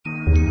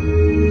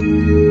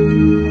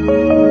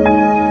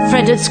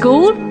Fred at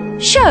School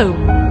Show.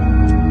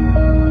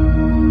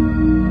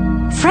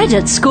 Fred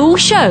at School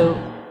Show.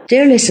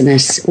 Dear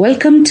listeners,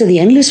 welcome to the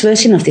English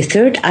version of the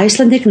third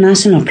Icelandic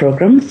national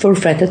program for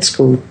Fred at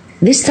School.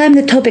 This time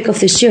the topic of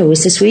the show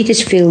is the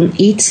Swedish film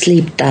Eat,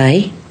 Sleep,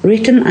 Die,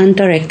 written and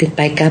directed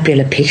by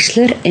Gabriela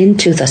Pixler in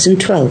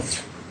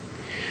 2012.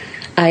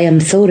 I am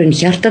Þórunn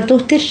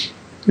Hjartardóttir,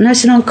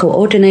 National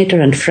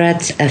Coordinator and Fred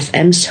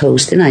FM's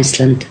host in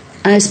Iceland.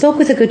 I spoke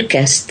with a good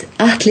guest,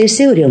 Atli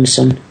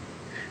Sigurjónsson.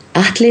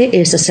 Atli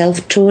is a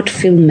self-taught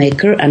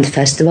filmmaker and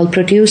festival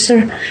producer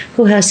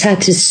who has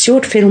had his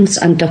short films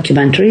and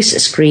documentaries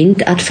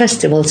screened at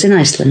festivals in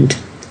Iceland.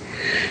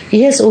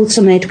 He has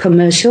also made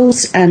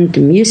commercials and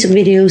music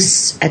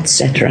videos,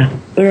 etc.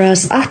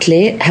 Whereas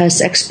Atli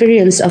has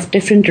experience of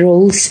different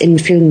roles in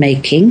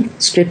filmmaking,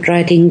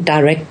 scriptwriting,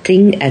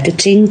 directing,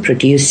 editing,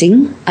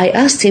 producing, I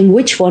asked him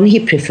which one he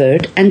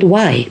preferred and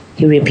why.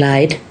 He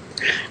replied,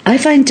 I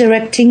find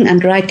directing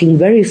and writing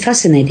very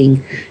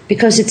fascinating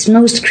because it's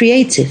most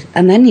creative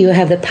and then you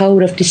have the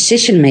power of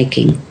decision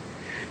making.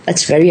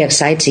 That's very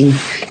exciting.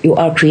 You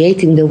are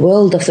creating the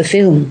world of the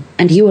film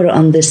and you are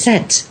on the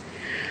set.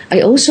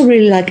 I also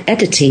really like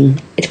editing.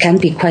 It can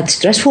be quite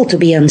stressful to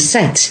be on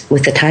set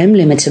with the time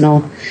limits and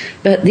all,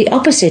 but the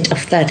opposite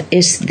of that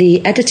is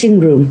the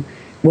editing room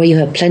where you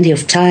have plenty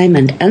of time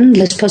and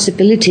endless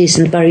possibilities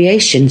and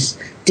variations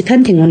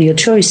depending on your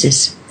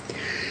choices.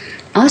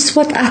 Asked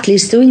what Atli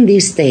is doing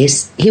these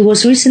days, he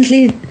was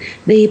recently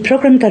the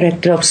program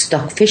director of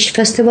Stockfish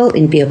Festival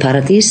in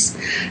Bíóparadís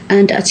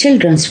and a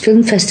children's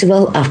film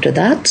festival after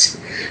that,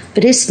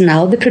 but is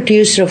now the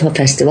producer of a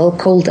festival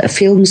called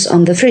Films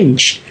on the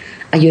Fringe,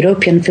 a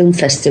European film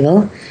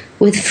festival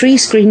with free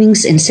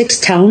screenings in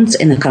 6 towns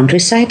in the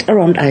countryside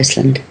around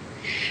Iceland.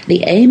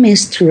 The aim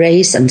is to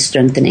raise and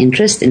strengthen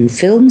interest in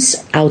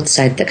films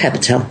outside the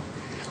capital.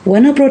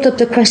 When I brought up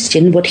the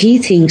question what he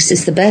thinks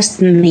is the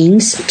best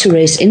means to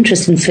raise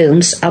interest in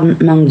films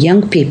among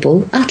young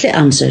people, Atli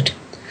answered,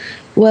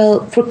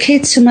 well, for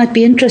kids who might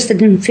be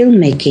interested in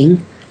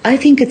filmmaking, I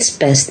think it's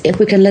best if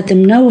we can let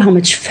them know how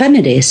much fun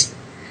it is.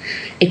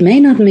 It may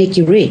not make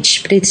you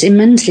rich, but it's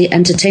immensely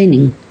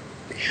entertaining.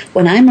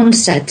 When I'm on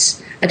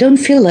sets, I don't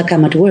feel like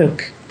I'm at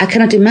work. I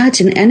cannot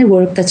imagine any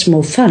work that's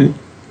more fun.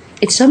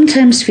 It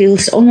sometimes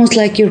feels almost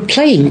like you're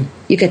playing.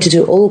 You get to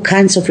do all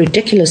kinds of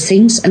ridiculous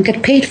things and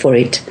get paid for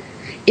it,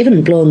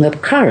 even blowing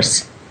up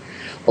cars.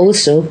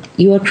 Also,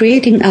 you are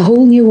creating a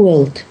whole new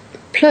world.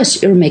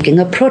 Plus, you're making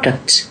a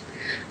product.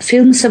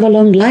 Films have a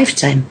long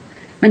lifetime.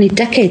 Many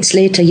decades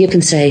later, you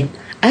can say,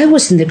 I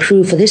was in the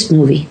crew for this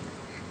movie.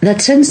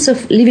 That sense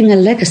of leaving a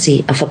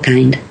legacy of a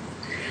kind.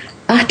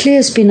 Atli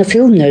has been a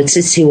film nerd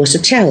since he was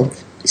a child.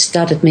 He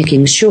started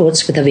making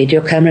shorts with a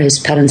video camera his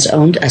parents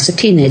owned as a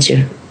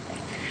teenager.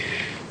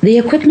 The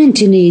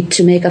equipment you need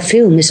to make a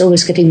film is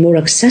always getting more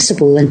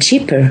accessible and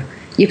cheaper.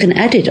 You can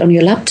edit on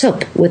your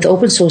laptop with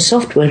open source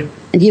software,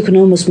 and you can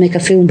almost make a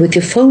film with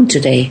your phone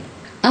today.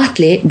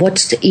 Atli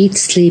watched Eat,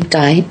 Sleep,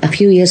 Die a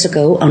few years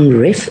ago on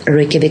RIF,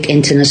 Reykjavik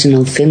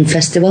International Film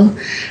Festival,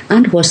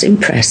 and was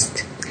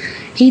impressed.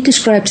 He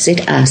describes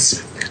it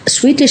as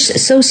Swedish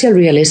social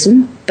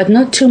realism, but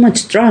not too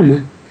much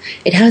drama.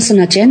 It has an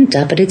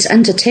agenda, but it's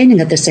entertaining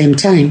at the same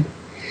time.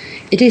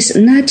 It is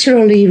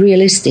naturally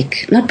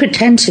realistic, not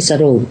pretentious at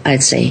all,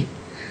 I'd say.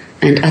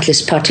 And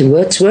Atli's parting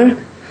words were,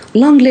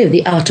 long live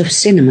the art of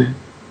cinema.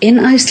 In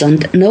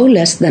Iceland, no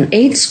less than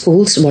 8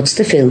 schools watch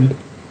the film.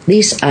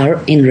 These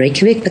are in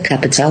Reykjavik, the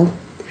capital,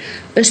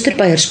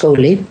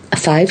 Austurbæjarskóli,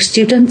 5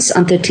 students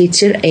under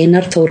teacher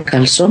Einar Þór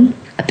Karlsson,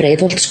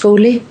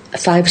 Breiðholtsskóli,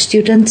 5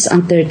 students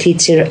under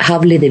teacher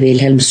Hafliði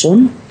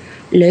Vilhelmsson,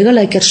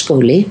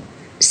 Laugalækjarskóli,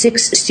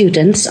 6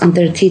 students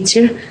under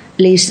teacher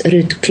Lís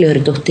Rut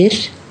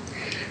Klörodóttir,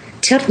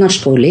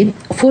 Tjarnarskóli,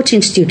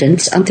 14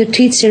 under under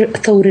teacher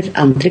Þórir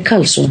Andri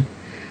Karlsson.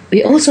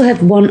 We also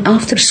have one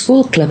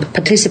after-school club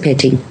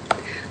participating.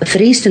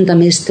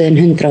 Frístundamiðstöðin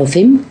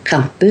 105,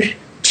 Kampur,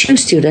 2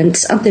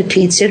 students under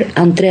teacher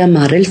Andrea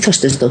Marel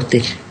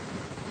Þorsteinsdóttir.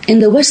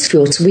 In the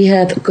Westfjords we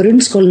have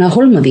Grunnskólana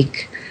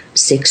Hólmavík,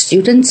 6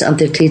 students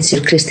under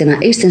teacher Kristina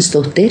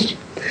Eysteinsdóttir,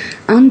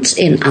 and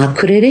in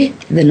Akureyri,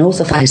 the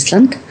north of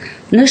Iceland,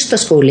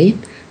 Naustaskóli,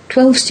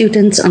 12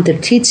 students under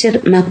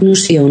teacher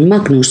Magnús Jón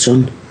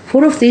Magnússon.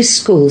 4 of these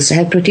schools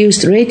have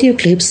produced radio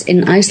clips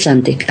in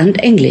Icelandic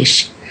and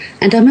English,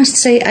 and I must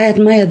say I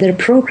admire their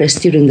progress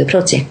during the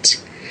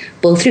project,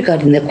 both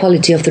regarding the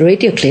quality of the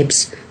radio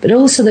clips, but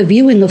also the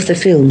viewing of the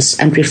films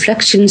and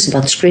reflections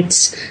about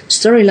scripts,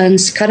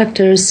 storylines,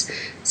 characters,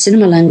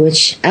 cinema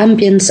language,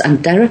 ambience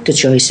and director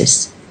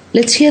choices.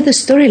 Let's hear the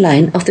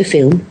storyline of the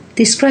film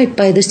described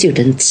by the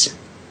students.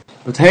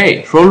 But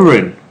hey,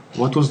 Hrólfur,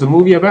 what was the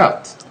movie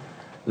about?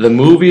 The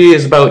movie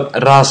is about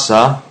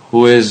Rasa,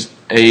 who is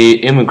an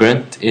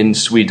immigrant in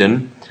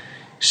Sweden.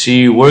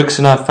 She works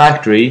in a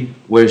factory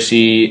where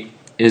she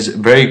is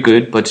very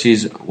good, but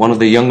she's one of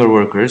the younger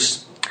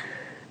workers.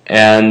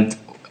 And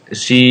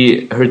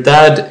her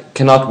dad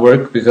cannot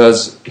work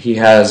because he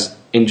has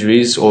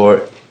injuries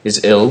or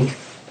is ill.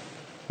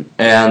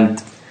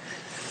 And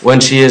when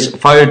she is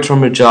fired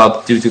from her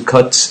job due to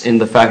cuts in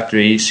the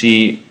factory,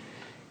 she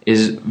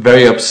is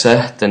very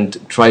upset and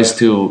tries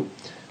to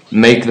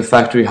make the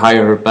factory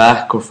hire her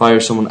back or fire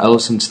someone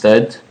else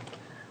instead.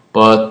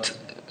 But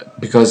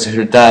because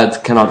her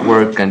dad cannot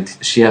work and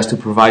she has to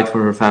provide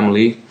for her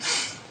family,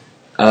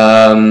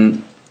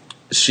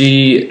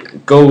 she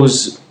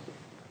goes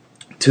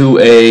to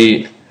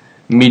a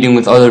meeting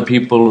with other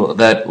people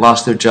that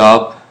lost their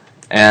job,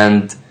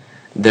 and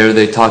there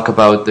they talk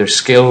about their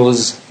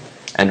skills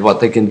and what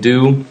they can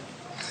do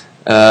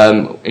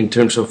in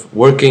terms of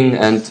working,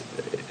 and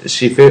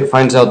she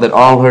finds out that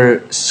all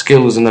her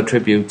skills and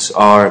attributes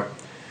are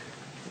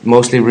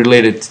mostly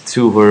related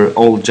to her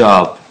old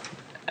job,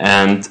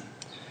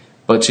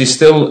 but she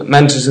still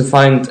manages to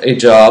find a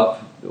job,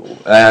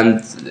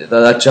 and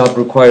that job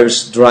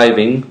requires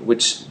driving,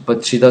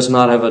 but she does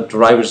not have a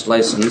driver's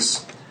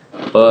license,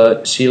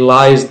 but she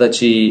lies that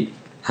she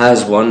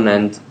has one,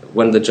 and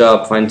when the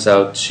job finds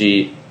out,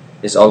 she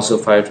is also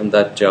fired from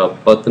that job.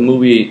 But the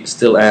movie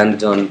still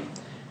ends on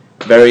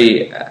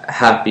very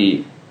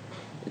happy.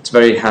 It's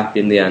very happy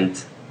in the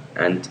end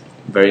and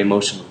very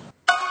emotional.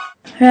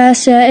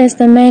 Rasha is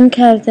the main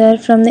character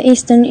from the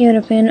Eastern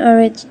European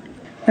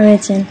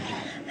origin.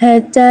 Her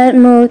dad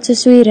moved to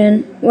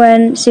Sweden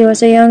when she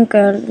was a young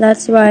girl.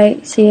 That's why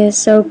she is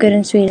so good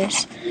in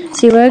Swedish.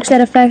 She works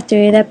at a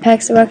factory that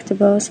packs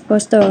vegetables for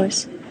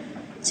stores.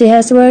 She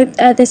has worked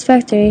at this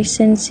factory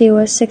since she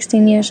was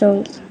 16 years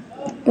old.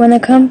 When the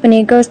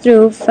company goes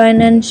through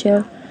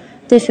financial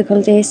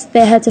difficulties,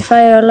 they had to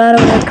fire a lot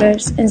of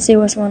workers, and she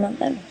was one of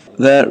them.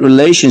 The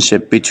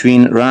relationship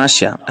between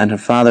Rasha and her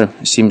father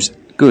seems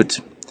good.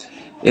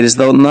 It is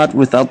though not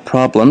without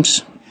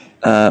problems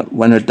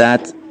when her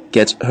dad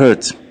gets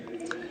hurt.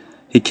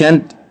 He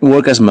can't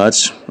work as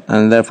much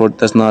and therefore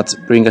does not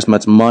bring as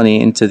much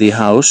money into the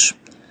house,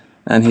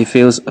 and he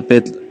feels a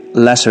bit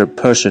lesser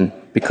person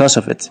because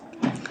of it.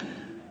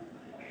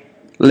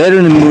 Later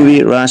in the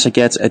movie, Rasha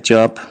gets a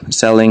job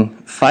selling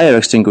fire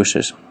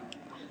extinguishers.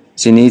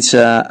 She needs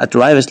a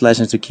driver's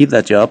license to keep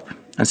that job,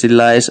 and she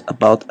lies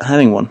about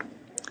having one.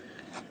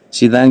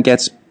 She then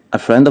gets a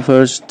friend of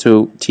hers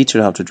to teach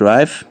her how to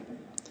drive,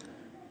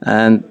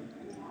 and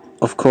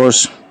of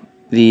course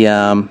the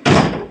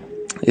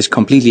is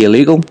completely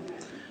illegal,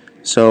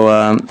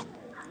 so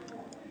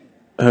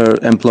her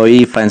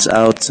employee finds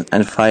out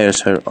and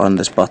fires her on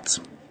the spot.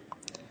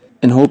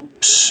 In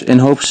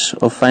hopes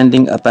of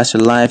finding a better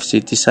life, she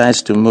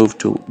decides to move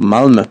to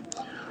Malmö,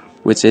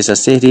 which is a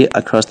city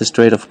across the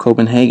Strait of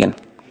Copenhagen.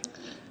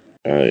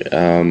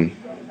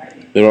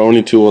 There are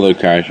only two other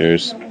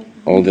characters.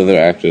 All the other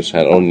actors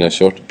had only a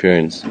short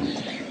appearance.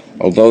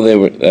 Although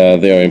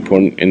they are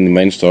important in the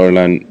main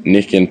storyline,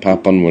 Nikki and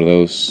Papan were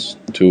those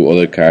two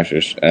other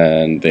characters,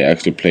 and they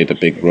actually played a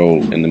big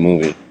role in the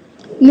movie.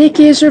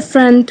 Nikki is her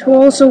friend who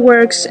also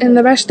works in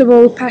the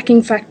vegetable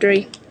packing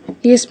factory.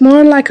 He is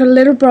more like her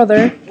little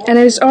brother, and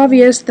it is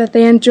obvious that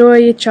they enjoy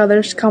each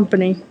other's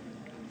company.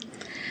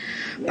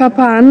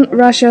 Papan,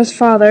 Rasha's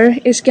father,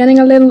 is getting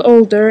a little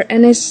older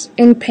and is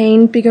in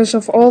pain because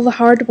of all the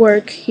hard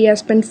work he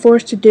has been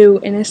forced to do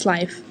in his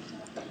life.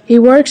 He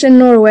works in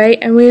Norway,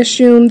 and we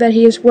assume that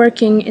he is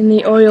working in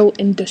the oil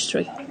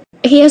industry.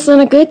 He has done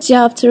a good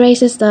job to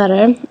raise his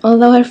daughter,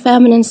 although her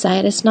feminine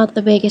side is not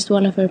the biggest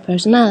one of her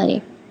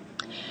personality.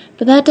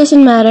 But that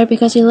doesn't matter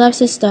because he loves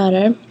his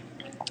daughter.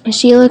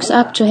 She looks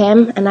up to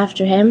him and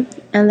after him,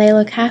 and they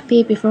look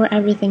happy before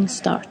everything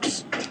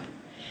starts.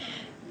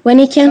 When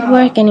he can't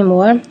work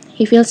anymore,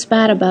 he feels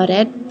bad about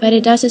it, but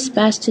he does his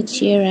best to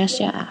cheer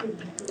Rasha up.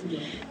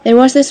 There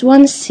was this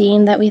one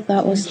scene that we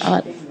thought was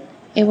odd.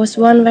 It was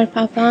one where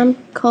Papan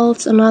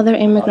calls another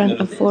immigrant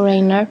a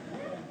foreigner.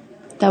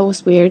 That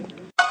was weird.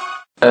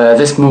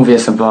 This movie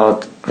is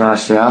about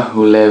Rasha,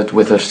 who lived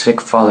with her sick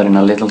father in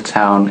a little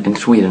town in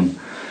Sweden.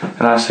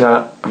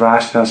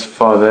 Rasha's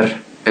father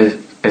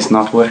is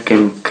not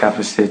working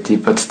capacity,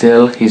 but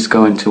still he's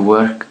going to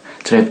work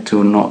trip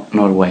to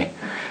Norway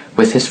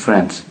with his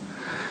friends.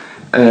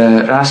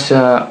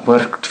 Rasha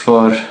worked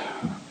for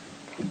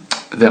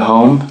the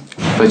home,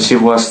 but she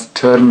was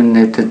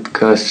terminated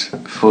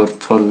for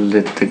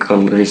political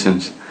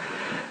reasons.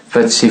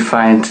 But she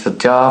finds a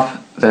job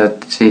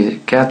that she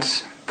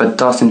gets, but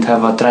doesn't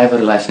have a driver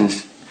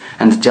license,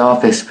 and the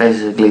job is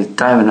basically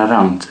driving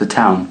around the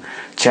town,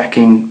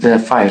 checking the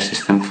fire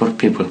system for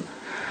people.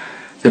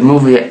 The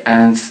movie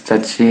ends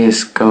that she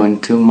is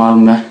going to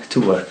Malmö to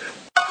work.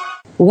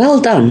 Well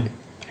done.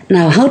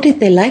 Now, how did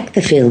they like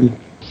the film?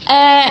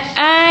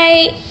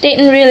 I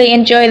didn't really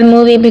enjoy the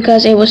movie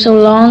because it was so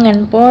long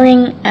and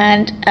boring,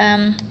 and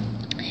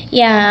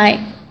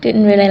I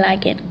didn't really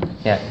like it.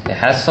 Yeah, it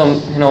has some,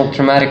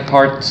 dramatic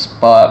parts,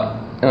 but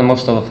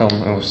most of the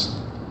film it was,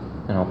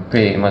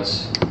 pretty much.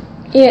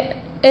 Yeah,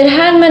 it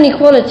had many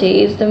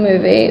qualities, the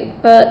movie,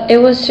 but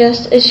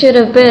it should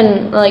have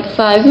been like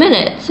 5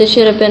 minutes. It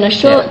should have been a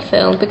short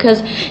film,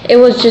 because it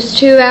was just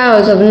 2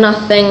 hours of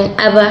nothing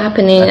ever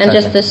happening, and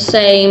just the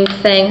same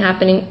thing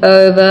happening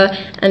over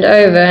and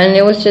over, and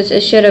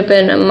it should have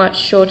been a much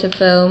shorter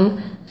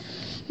film.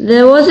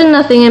 There wasn't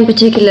nothing in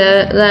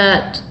particular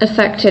that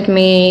affected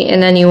me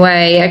in any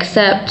way,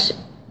 except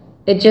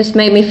it just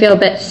made me feel a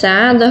bit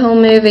sad, the whole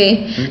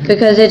movie,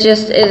 because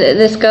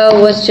this girl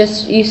was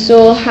just, you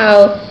saw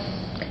how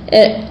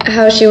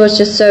she was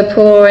just so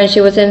poor and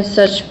she was in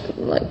such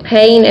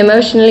pain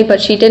emotionally,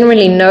 but she didn't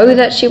really know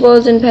that she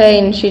was in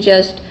pain. She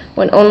just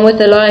went on with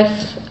her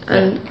life.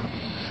 And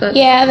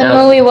the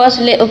movie was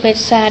a little bit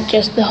sad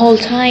just the whole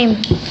time.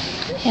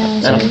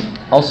 Yeah. And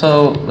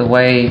also the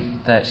way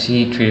that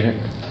she treated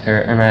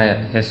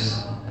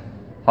his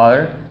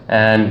father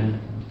and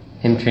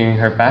him treating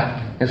her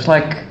back. It was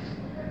like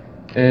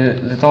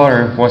the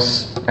daughter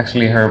was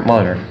actually her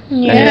mother.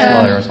 Yeah. And his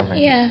mother or something.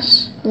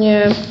 Yes.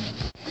 Yeah.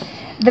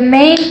 The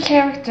main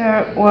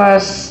character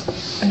was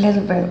a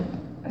little bit.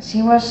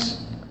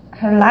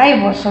 Her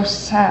life was so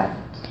sad.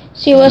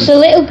 She was a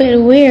little bit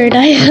weird,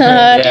 I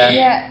thought.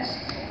 Yeah.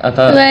 I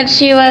thought. But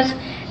she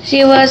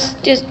was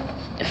just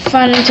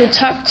fun to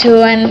talk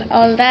to and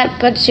all that,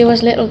 but she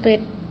was a little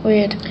bit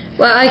weird.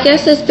 Well, I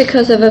guess it's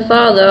because of her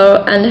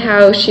father and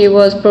how she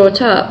was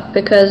brought up,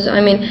 because,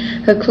 I mean,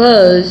 her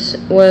clothes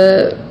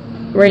were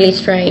really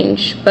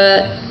strange,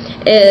 but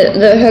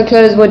her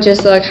clothes were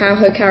just like how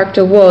her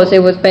character was.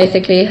 It was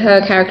basically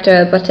her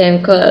character, but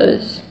in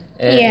clothes.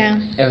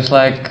 It was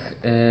like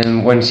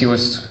when she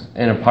was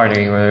in a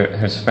party with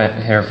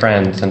her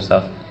friends and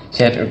stuff.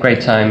 She had a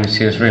great time,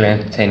 she was really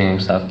entertaining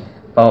and stuff.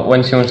 But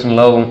when she was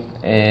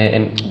alone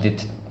in the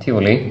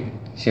Tivoli,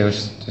 she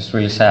was just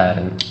really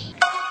sad.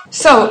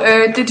 So,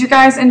 did you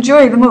guys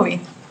enjoy the movie?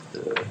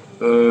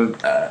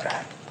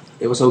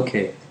 It was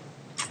okay.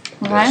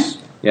 Ryan?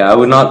 Yeah, I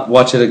would not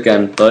watch it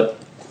again, but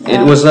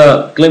it was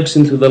a glimpse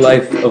into the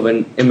life of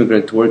an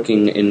immigrant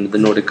working in the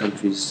Nordic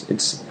countries.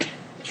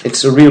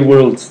 It's a real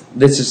world.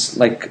 This is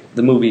like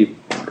the movie.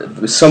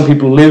 Some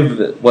people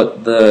live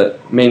what the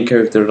main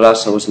character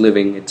Rasa was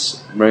living.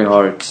 It's very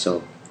hard,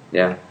 so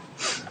yeah.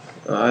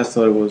 I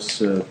thought it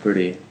was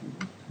pretty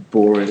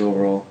boring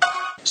overall.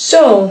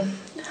 So,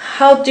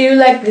 how do you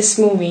like this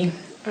movie?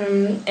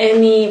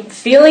 Any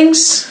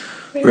feelings?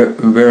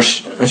 Where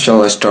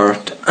shall I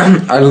start?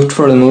 I looked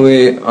for the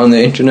movie on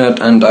the internet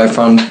and I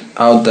found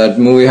out that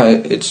movie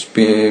it's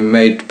been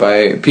made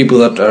by people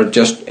that are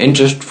just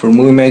interested for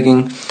movie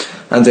making,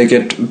 and they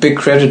get big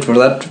credit for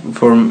that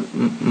for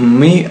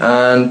me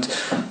and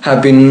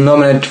have been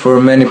nominated for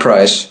many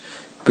prizes.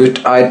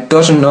 But I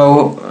doesn't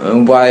know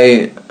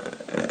why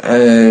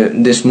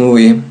this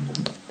movie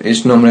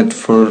is nominated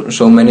for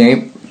so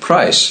many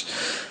prizes.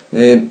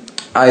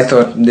 I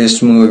thought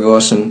this movie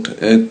wasn't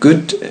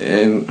good.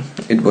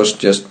 It was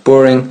just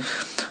boring.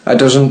 I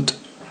doesn't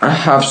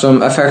have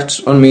some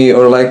effects on me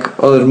or like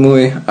other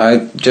movie.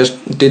 I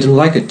just didn't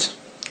like it.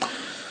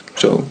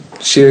 So,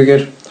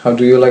 Sigurður, how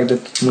do you like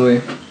that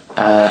movie?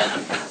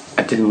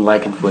 I didn't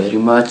like it very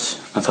much.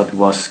 I thought it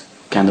was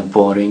kind of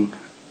boring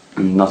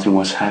and nothing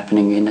was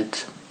happening in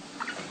it.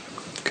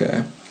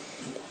 Okay.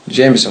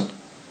 Jameson.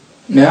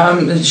 Yeah,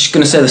 I'm just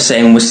gonna say the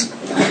same. It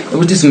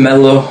was just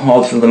mellow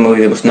all through the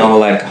movie. There was no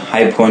like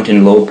high point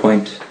and low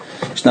point.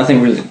 There's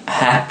nothing really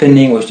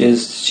happening. It was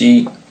just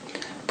she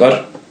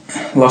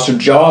lost her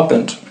job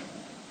and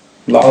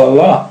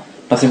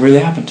nothing really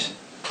happened.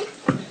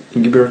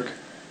 Ingeborg.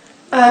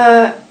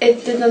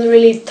 It did not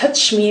really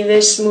touch me,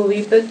 this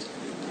movie, but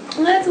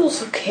it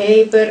was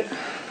okay. But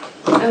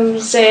I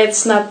would say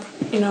it's not,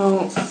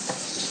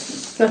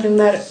 nothing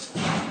that.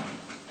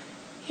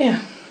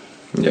 Yeah.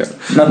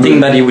 Nothing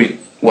that you would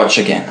watch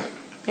again.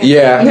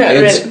 Yeah,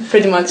 it's really,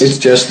 pretty much. It's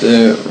just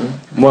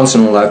once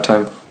in a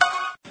lifetime.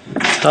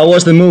 How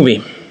was the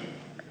movie?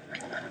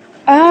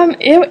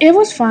 It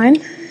was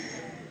fine.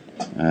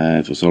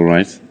 It was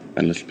alright,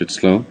 a little bit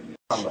slow.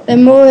 The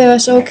movie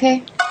was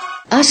okay.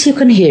 As you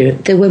can hear,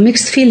 there were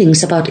mixed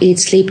feelings about Eat,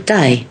 Sleep,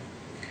 Die.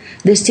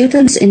 The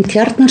students in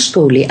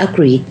Tjarnarskóli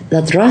agreed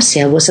that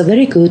Rasa was a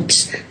very good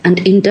and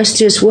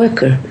industrious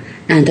worker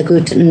and a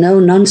good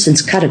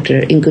no-nonsense character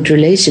in good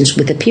relations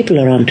with the people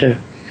around her.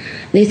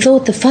 They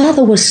thought the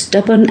father was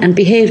stubborn and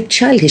behaved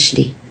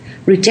childishly,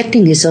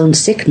 rejecting his own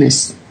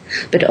sickness,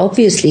 but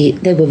obviously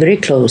they were very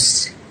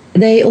close.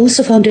 They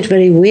also found it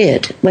very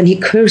weird when he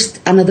cursed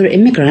another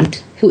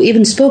immigrant who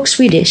even spoke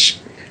Swedish.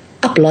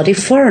 A bloody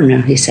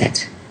foreigner, he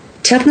said.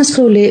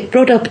 Tjarnarskóli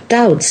brought up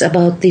doubts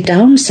about the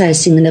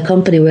downsizing in the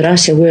company where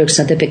Rasa works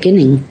at the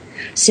beginning,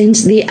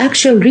 since the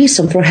actual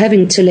reason for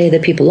having to lay the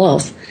people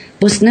off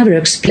was never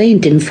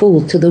explained in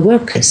full to the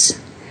workers.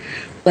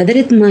 Whether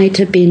it might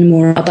have been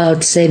more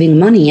about saving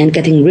money and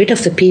getting rid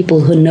of the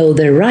people who know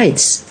their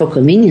rights for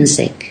convenience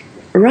sake.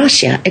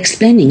 Rasa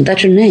explaining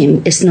that her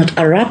name is not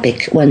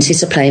Arabic when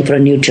she's applying for a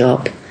new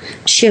job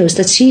shows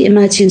that she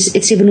imagines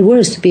it's even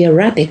worse to be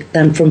Arabic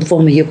than from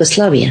former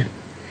Yugoslavia.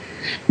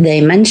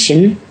 They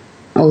mention,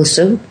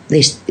 also,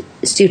 the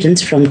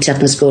students from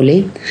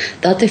Tjarnarskóli,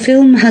 that the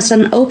film has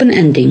an open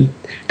ending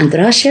and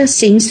Rasa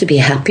seems to be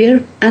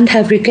happier and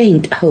have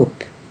regained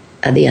hope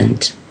at the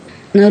end.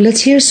 Now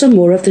let's hear some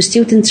more of the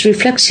students'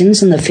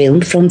 reflections on the film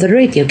from the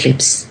radio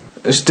clips.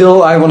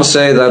 Still, I want to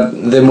say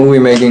that the movie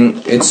making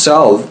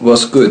itself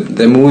was good.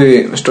 The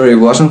movie story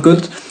wasn't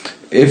good,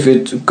 if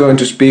it's going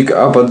to speak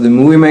about the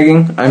movie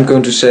making, I'm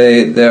going to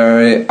say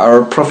they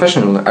are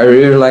professional. I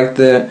really like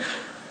the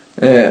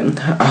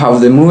how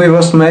the movie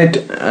was made,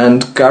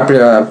 and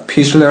Gabriela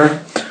Piesler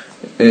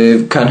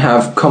can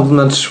have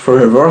compliments for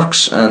her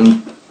works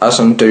and as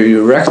a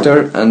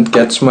director and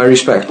gets my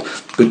respect.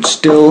 But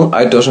still,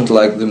 I don't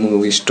like the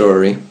movie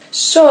story.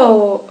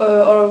 So,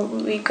 are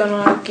we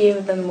gonna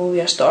give the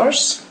movie a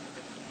stars?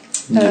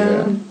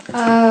 Yeah.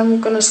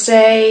 I'm gonna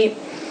say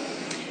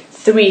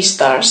 3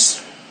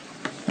 stars.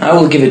 I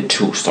will give it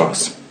 2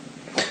 stars.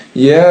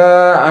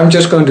 Yeah, I'm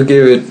just going to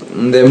give it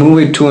the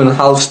movie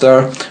 2.5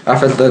 stars. I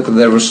felt like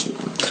there was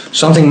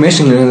something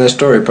missing in the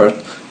story part.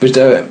 But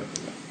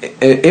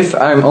if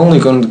I'm only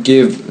going to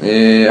give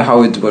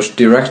how it was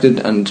directed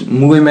and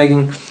movie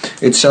making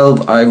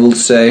itself, I will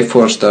say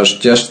 4 stars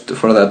just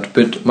for that.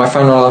 But my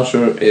final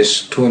answer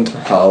is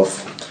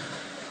 2.5.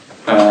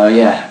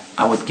 Yeah,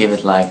 I would give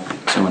it like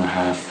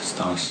 2.5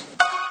 stars.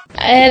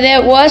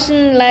 There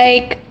wasn't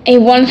like a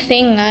one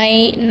thing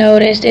I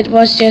noticed. It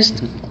was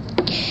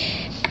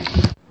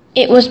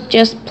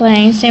just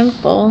plain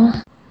simple.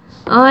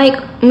 I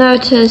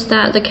noticed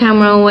that the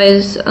camera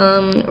always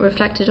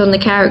reflected on the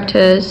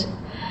characters,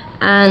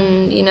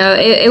 and you know,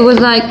 it was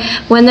like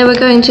when they were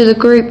going to the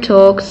group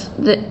talks,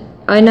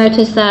 I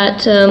noticed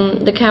that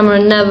the camera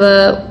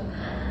never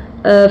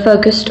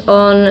focused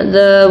on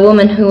the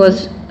woman who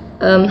was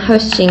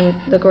hosting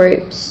the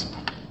groups.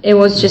 It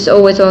was just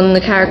always on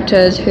the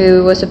characters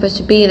who were supposed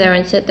to be there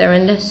and sit there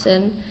and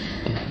listen.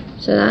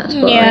 So that's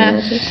what I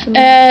noticed.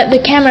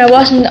 The camera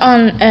wasn't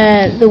on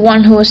the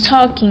one who was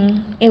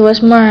talking. It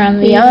was more on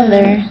the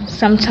other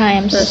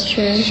sometimes. That's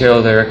true.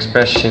 Show their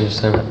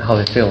expressions and how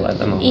they feel at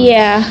the moment.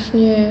 Yeah.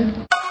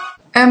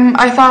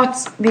 I thought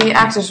the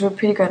actors were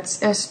pretty good,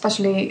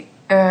 especially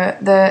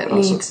the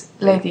lead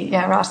lady,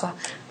 Rasa.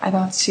 I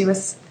thought she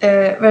was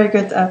very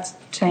good at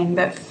playing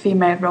the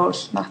female role,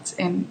 not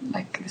in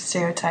like the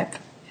stereotype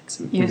it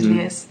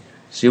usually is.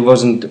 She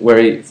wasn't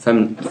very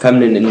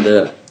feminine in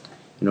the,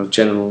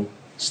 general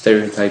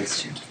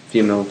stereotypes.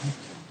 Female,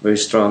 very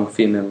strong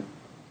female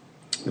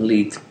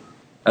lead.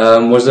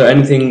 Was there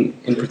anything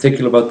in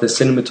particular about the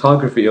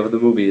cinematography of the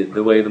movie,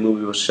 the way the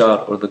movie was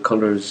shot, or the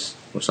colors,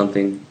 or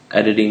something,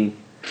 editing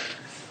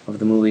of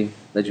the movie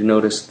that you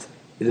noticed?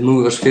 The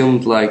movie was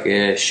filmed like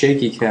a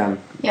shaky cam.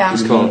 Yeah.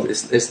 It's called.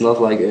 It's not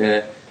like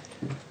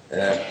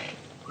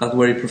not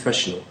very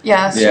professional.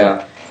 Yeah.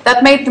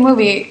 That made the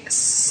movie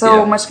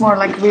so much more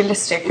like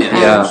realistic,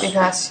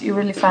 because you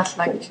really felt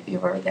like you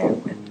were there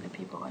with the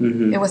people.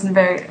 And it wasn't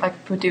very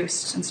like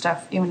produced and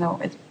stuff, even though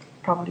it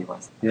probably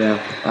was.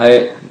 Yeah,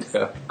 I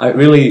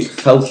really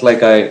felt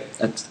like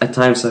at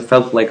times I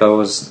felt like I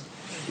was,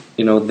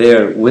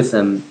 there with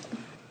them,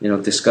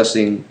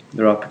 discussing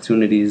their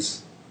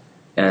opportunities,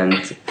 and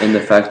in the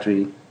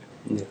factory.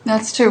 Yeah.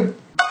 That's true.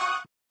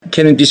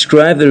 Can you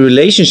describe the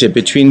relationship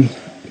between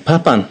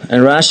Papan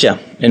and Rasha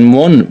in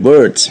one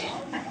word?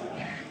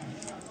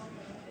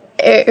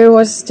 It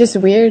was just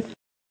weird.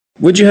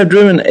 Would you have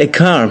driven a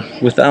car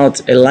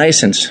without a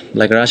license,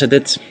 like Rasha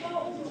did?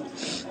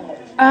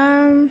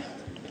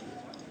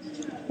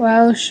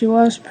 Well, she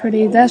was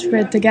pretty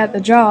desperate to get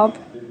the job.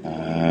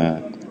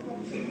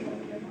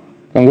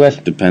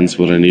 Depends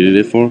what I needed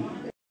it for.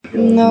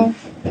 No.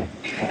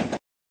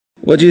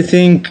 What do you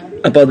think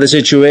about the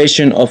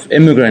situation of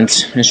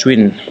immigrants in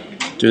Sweden?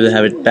 Do they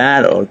have it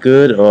bad or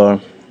good or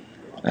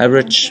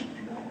average?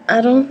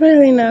 I don't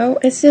really know.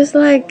 It's just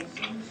like,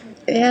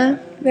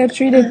 they're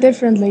treated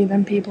differently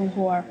than people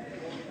who are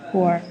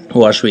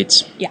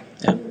Swedes. Yeah,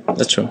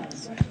 that's true.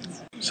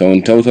 So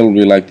in total,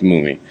 we liked the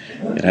movie.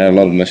 It had a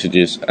lot of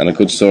messages and a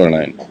good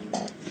storyline.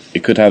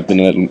 It could have been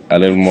a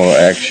little more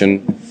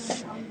action,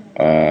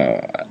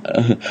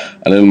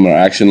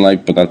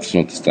 action-like, but that's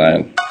not the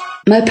style.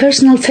 My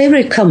personal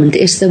favorite comment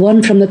is the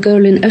one from the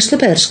girl in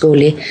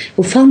Österbergskole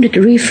who found it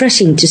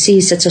refreshing to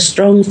see such a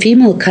strong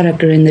female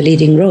character in the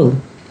leading role.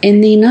 In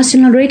the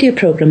national radio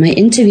program, I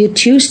interviewed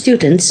 2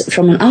 students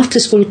from an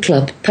after-school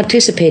club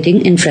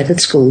participating in Fredhead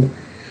School,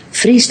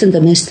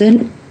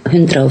 Frístundamiðstöðin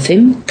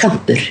 105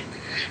 Kampur.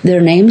 Their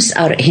names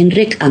are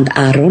Henrik and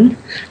Aron,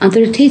 and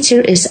their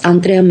teacher is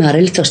Andrea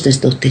Maril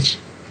Thorstensdóttir.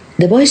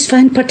 The boys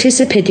find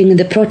participating in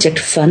the project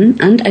fun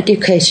and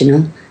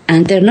educational,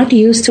 and they're not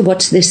used to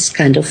watch this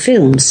kind of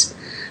films,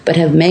 but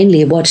have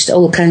mainly watched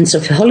all kinds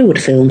of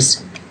Hollywood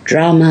films,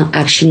 drama,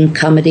 action,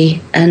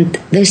 comedy, and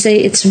they say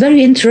it's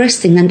very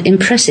interesting and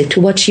impressive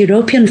to watch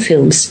European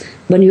films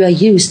when you are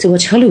used to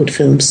watch Hollywood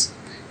films.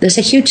 There's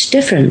a huge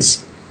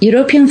difference.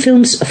 European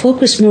films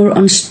focus more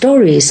on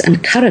stories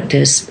and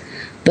characters,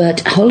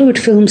 but Hollywood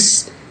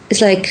films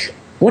is like,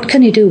 what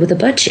can you do with a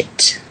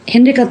budget?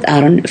 Henrik and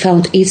Aron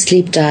found Eat,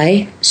 Sleep,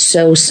 Die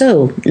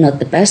so-so. Not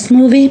the best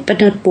movie,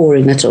 but not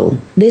boring at all.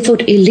 They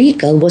thought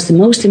Illegal was the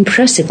most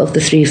impressive of the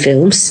 3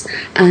 films,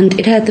 and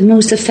it had the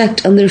most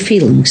effect on their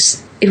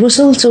feelings. It was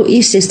also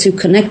easiest to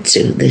connect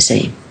to, they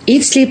say.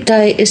 Eat, Sleep,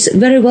 Die is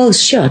very well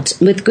shot,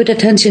 with good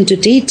attention to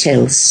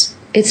details.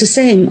 It's the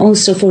same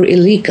also for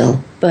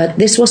Illegal, but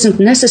this wasn't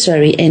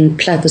necessary in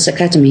Plato's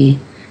Academy,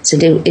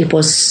 since it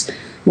was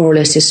more or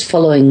less is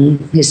following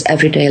his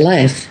everyday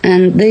life.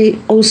 And they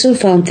also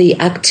found the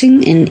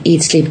acting in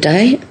Eat, Sleep,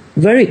 Die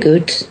very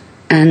good,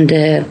 and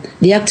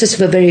the actors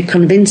were very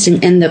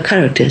convincing in their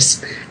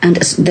characters, and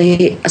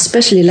they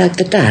especially liked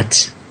the dad.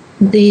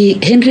 The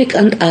Henrik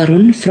and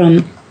Aron from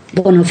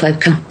 105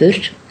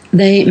 Kampur,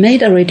 they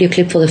made a radio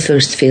clip for the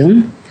first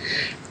film,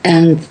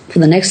 and for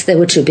the next they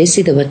were too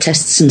busy, there were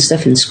tests and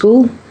stuff in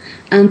school,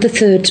 and the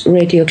third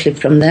radio clip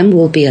from them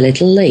will be a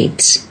little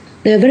late.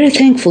 They are very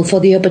thankful for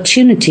the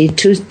opportunity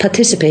to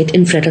participate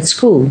in Fred at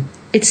School.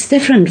 It's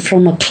different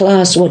from a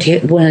class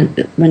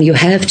when you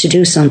have to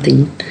do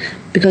something,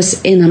 because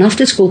in an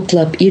after-school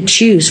club you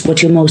choose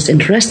what you're most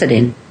interested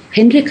in.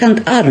 Henrik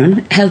and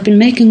Aron have been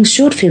making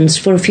short films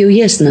for a few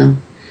years now.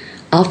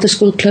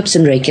 After-school clubs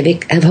in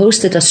Reykjavik have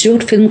hosted a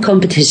short film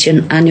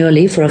competition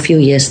annually for a few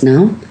years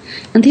now,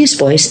 and these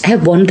boys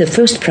have won the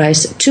first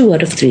prize 2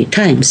 out of 3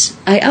 times.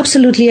 I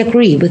absolutely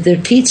agree with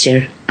their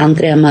teacher,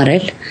 Andrea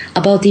Marel,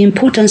 about the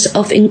importance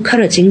of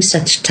encouraging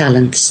such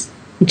talents.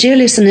 Dear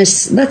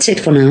listeners, that's it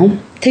for now.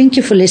 Thank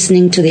you for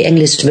listening to the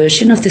English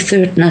version of the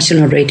 3rd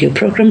National Radio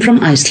Programme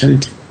from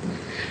Iceland.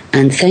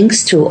 And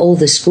thanks to all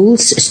the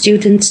schools,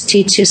 students,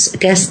 teachers,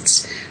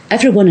 guests,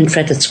 everyone in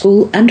Fred at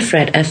School and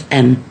Fred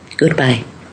FM. Goodbye.